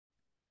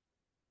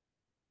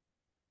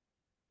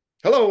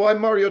Hello, I'm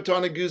Mario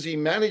Toneguzzi,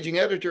 managing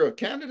editor of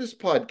Canada's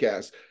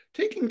podcast,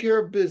 Taking Care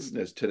of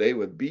Business, today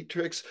with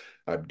Beatrix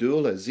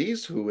Abdul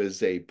Azeez, who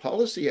is a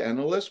policy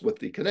analyst with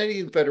the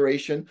Canadian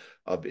Federation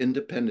of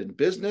Independent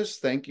Business.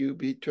 Thank you,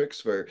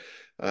 Beatrix, for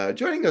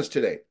joining us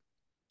today.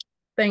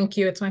 Thank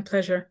you. It's my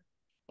pleasure.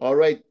 All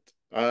right,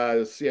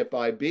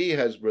 CFIB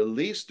has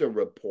released a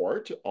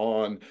report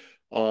on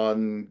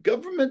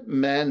government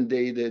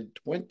mandated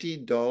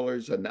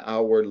 $20 an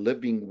hour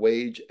living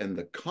wage and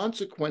the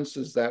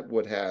consequences that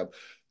would have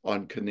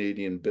on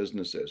Canadian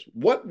businesses.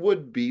 What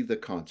would be the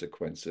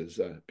consequences,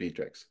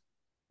 Beatrix?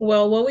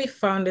 Well, what we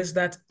found is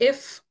that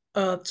if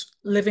a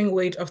living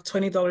wage of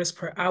 $20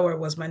 per hour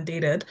was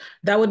mandated,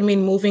 that would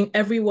mean moving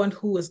everyone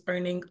who is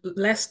earning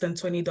less than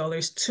 $20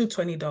 to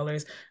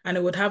 $20, and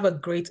it would have a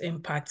great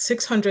impact.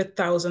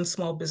 600,000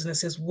 small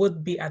businesses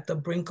would be at the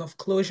brink of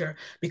closure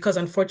because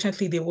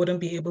unfortunately they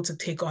wouldn't be able to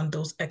take on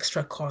those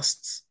extra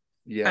costs.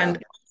 Yeah.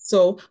 And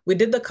so we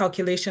did the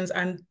calculations,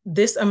 and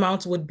this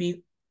amount would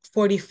be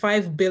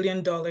 $45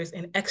 billion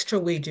in extra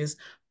wages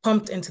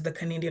pumped into the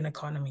Canadian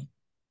economy.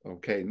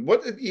 Okay. Why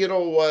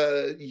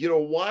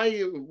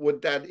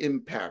would that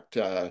impact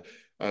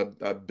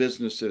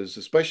businesses,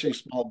 especially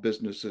small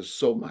businesses,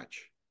 so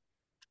much?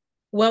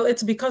 Well,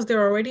 it's because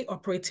they're already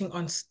operating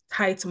on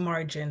tight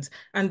margins.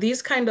 And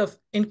these kind of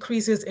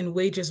increases in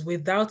wages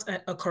without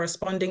a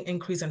corresponding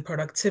increase in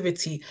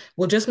productivity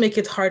will just make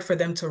it hard for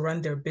them to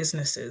run their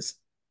businesses.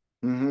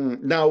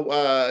 Now,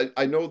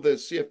 I know the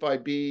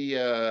CFIB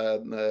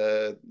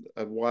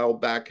a while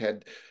back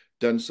had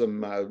done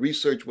some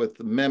research with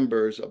the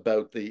members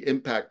about the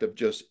impact of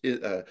just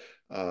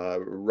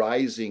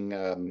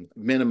rising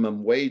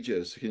minimum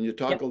wages. Can you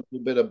talk a little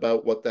bit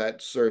about what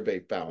that survey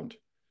found?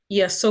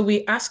 Yes, so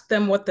we asked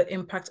them what the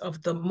impact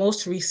of the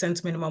most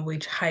recent minimum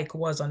wage hike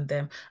was on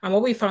them. And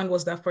what we found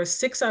was that for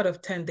 6 out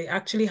of 10, they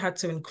actually had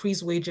to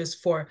increase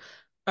wages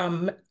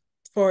um,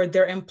 for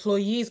their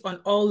employees on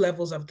all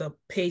levels of the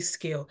pay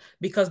scale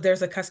because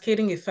there's a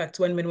cascading effect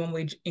when minimum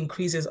wage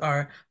increases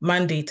are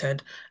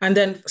mandated. And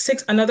then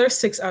another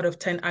 6 out of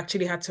 10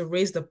 actually had to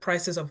raise the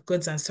prices of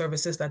goods and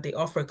services that they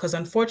offer because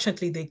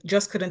unfortunately they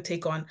just couldn't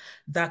take on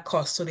that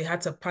cost. So they had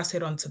to pass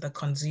it on to the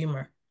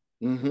consumer.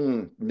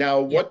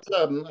 Now, Yeah. what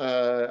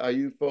are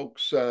you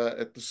folks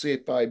at the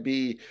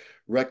CFIB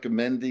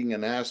recommending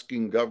and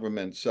asking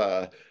governments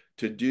to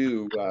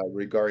do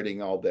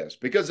regarding all this?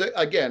 Because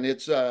again,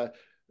 it's the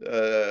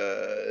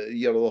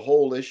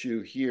whole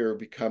issue here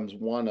becomes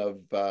one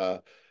of I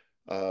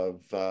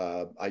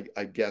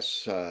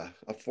guess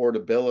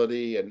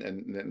affordability,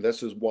 and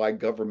this is why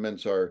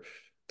governments are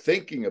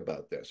thinking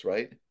about this,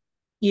 right?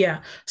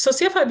 Yeah. So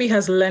CFIB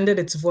has lended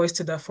its voice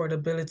to the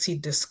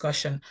affordability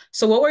discussion.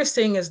 So what we're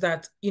saying is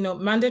that,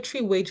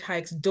 mandatory wage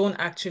hikes don't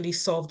actually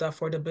solve the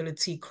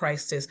affordability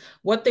crisis.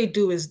 What they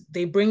do is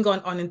they bring on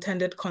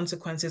unintended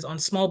consequences on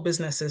small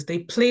businesses. They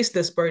place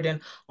this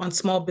burden on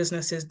small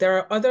businesses. There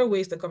are other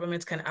ways the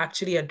government can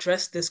actually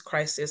address this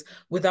crisis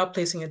without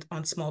placing it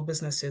on small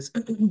businesses.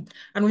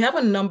 And we have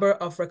a number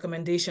of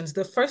recommendations.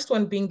 The first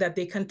one being that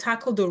they can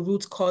tackle the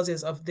root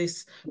causes of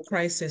this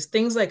crisis,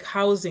 things like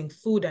housing,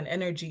 food, and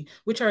energy,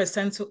 which are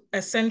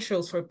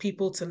essentials for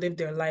people to live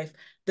their life.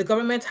 The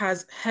government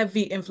has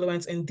heavy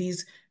influence in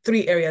these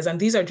three areas, and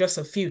these are just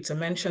a few to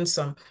mention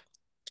some.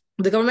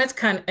 The government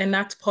can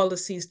enact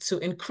policies to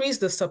increase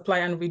the supply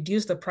and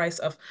reduce the price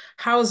of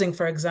housing,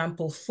 for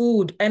example,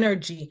 food,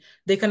 energy.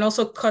 They can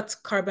also cut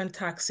carbon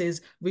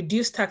taxes,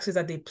 reduce taxes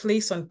that they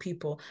place on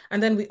people.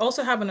 And then we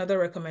also have another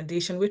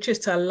recommendation, which is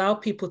to allow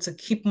people to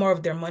keep more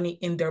of their money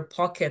in their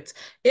pockets.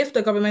 If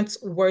the government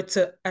were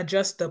to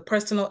adjust the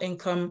personal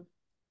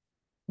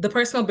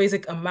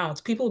basic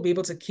amount, people will be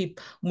able to keep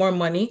more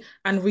money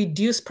and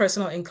reduce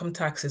personal income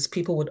taxes.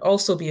 People would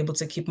also be able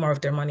to keep more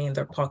of their money in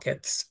their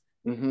pockets.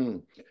 hmm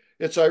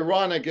It's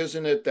ironic,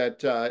 isn't it,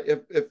 that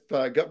if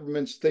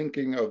government's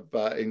thinking of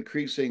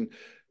increasing,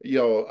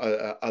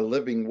 a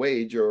living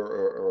wage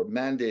or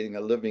mandating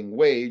a living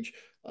wage,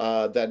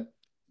 that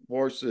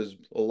forces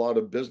a lot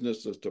of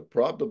businesses to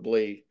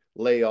probably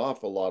lay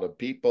off a lot of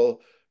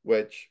people,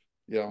 which,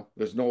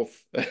 there's no.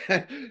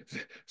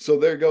 So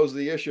there goes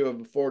the issue of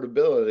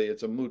affordability.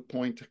 It's a moot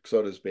point,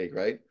 so to speak,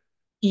 right?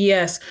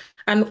 Yes.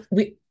 And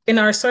in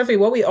our survey,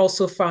 what we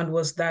also found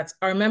was that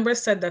our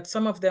members said that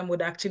some of them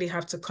would actually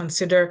have to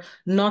consider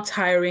not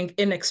hiring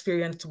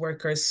inexperienced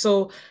workers.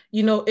 So,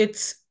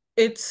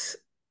 it's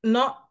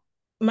not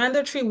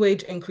mandatory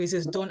wage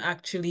increases don't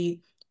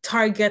actually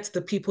target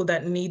the people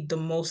that need the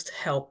most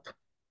help.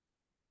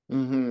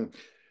 hmm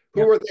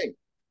Yeah. Who are they?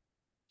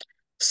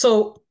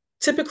 So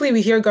typically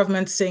we hear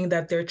governments saying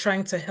that they're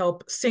trying to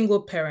help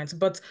single parents,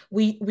 but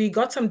we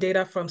got some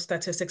data from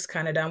Statistics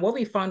Canada, and what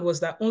we found was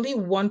that only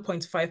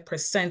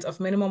 1.5% of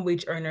minimum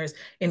wage earners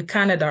in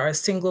Canada are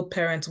single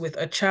parents with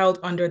a child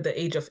under the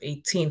age of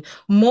 18.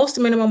 Most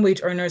minimum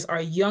wage earners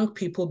are young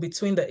people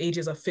between the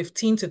ages of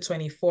 15 to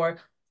 24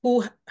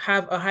 who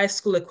have a high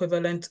school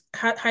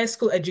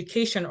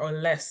education or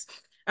less.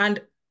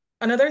 And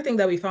another thing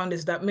that we found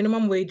is that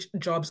minimum wage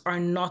jobs are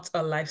not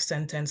a life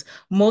sentence.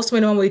 Most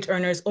minimum wage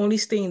earners only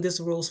stay in these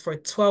roles for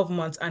 12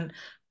 months, and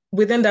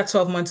within that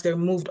 12 months, they're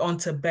moved on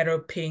to better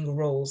paying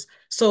roles.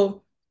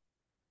 So,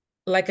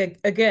 like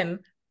again,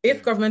 if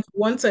Yeah. government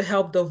want to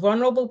help the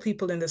vulnerable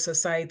people in the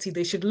society,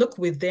 they should look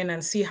within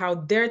and see how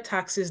their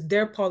taxes,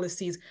 their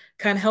policies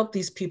can help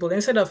these people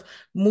instead of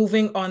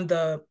moving on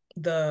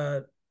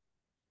the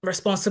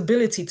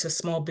responsibility to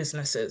small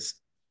businesses.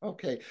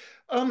 Okay.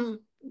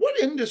 What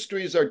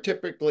industries are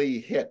typically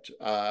hit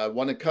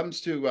when it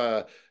comes to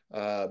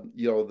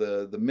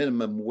the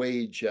minimum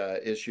wage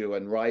issue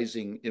and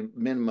rising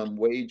minimum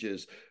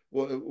wages?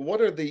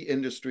 What are the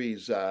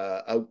industries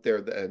out there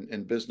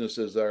and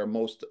businesses that are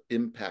most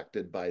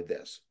impacted by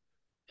this?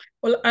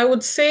 Well, I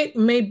would say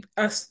maybe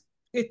as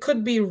it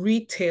could be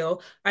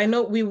retail. I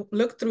know we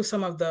looked through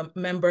some of the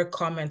member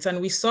comments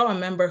and we saw a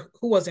member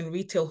who was in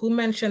retail who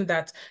mentioned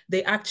that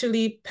they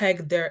actually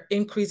pegged their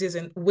increases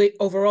in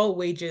overall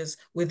wages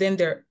within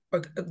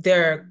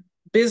their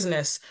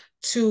business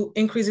to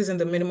increases in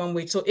the minimum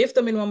wage. So if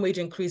the minimum wage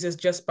increases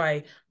just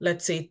by,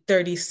 let's say,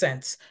 30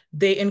 cents,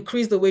 they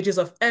increase the wages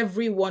of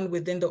everyone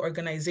within the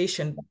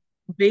organization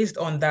based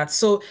on that.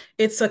 So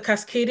it's a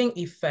cascading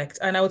effect.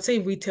 And I would say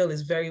retail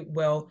is very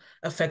well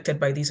affected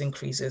by these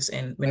increases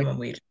in minimum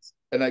wages.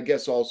 And I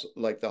guess also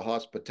like the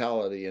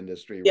hospitality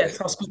industry, right? Yes,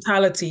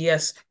 hospitality,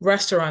 yes.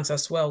 Restaurants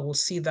as well will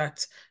see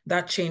that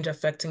change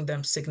affecting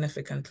them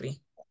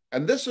significantly.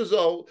 And this is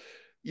all,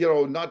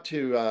 not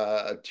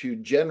to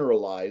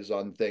generalize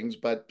on things,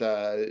 but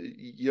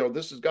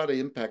this has got to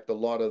impact a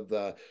lot of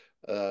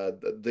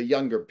the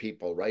younger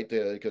people, right?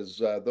 Because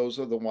those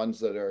are the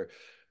ones that are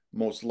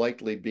most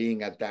likely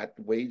being at that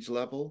wage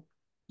level.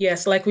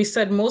 Yes, like we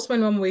said, most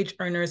minimum wage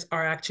earners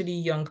are actually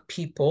young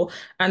people.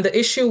 And the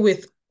issue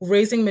with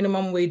raising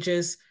minimum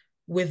wages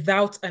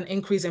without an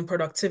increase in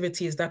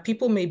productivity is that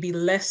people may be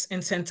less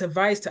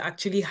incentivized to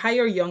actually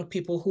hire young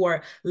people who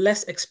are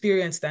less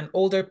experienced than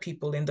older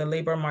people in the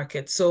labor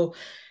market. So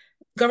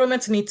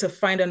governments need to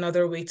find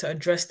another way to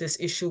address this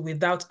issue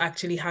without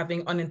actually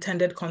having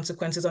unintended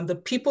consequences on the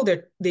people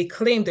they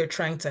claim they're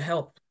trying to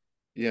help.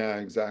 Yeah,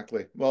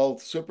 exactly. Well,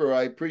 super.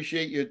 I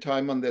appreciate your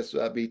time on this,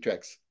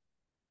 Beatrix.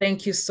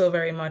 Thank you so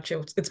very much.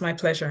 It's my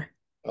pleasure.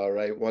 All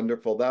right,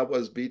 wonderful. That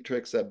was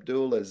Beatrix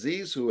Abdul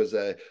Azeez, who is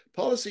a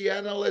policy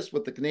analyst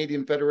with the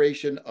Canadian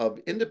Federation of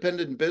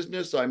Independent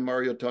Business. I'm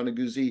Mario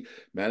Toneguzzi,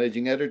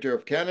 managing editor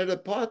of Canada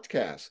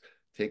Podcast,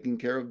 taking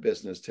care of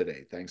business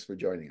today. Thanks for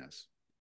joining us.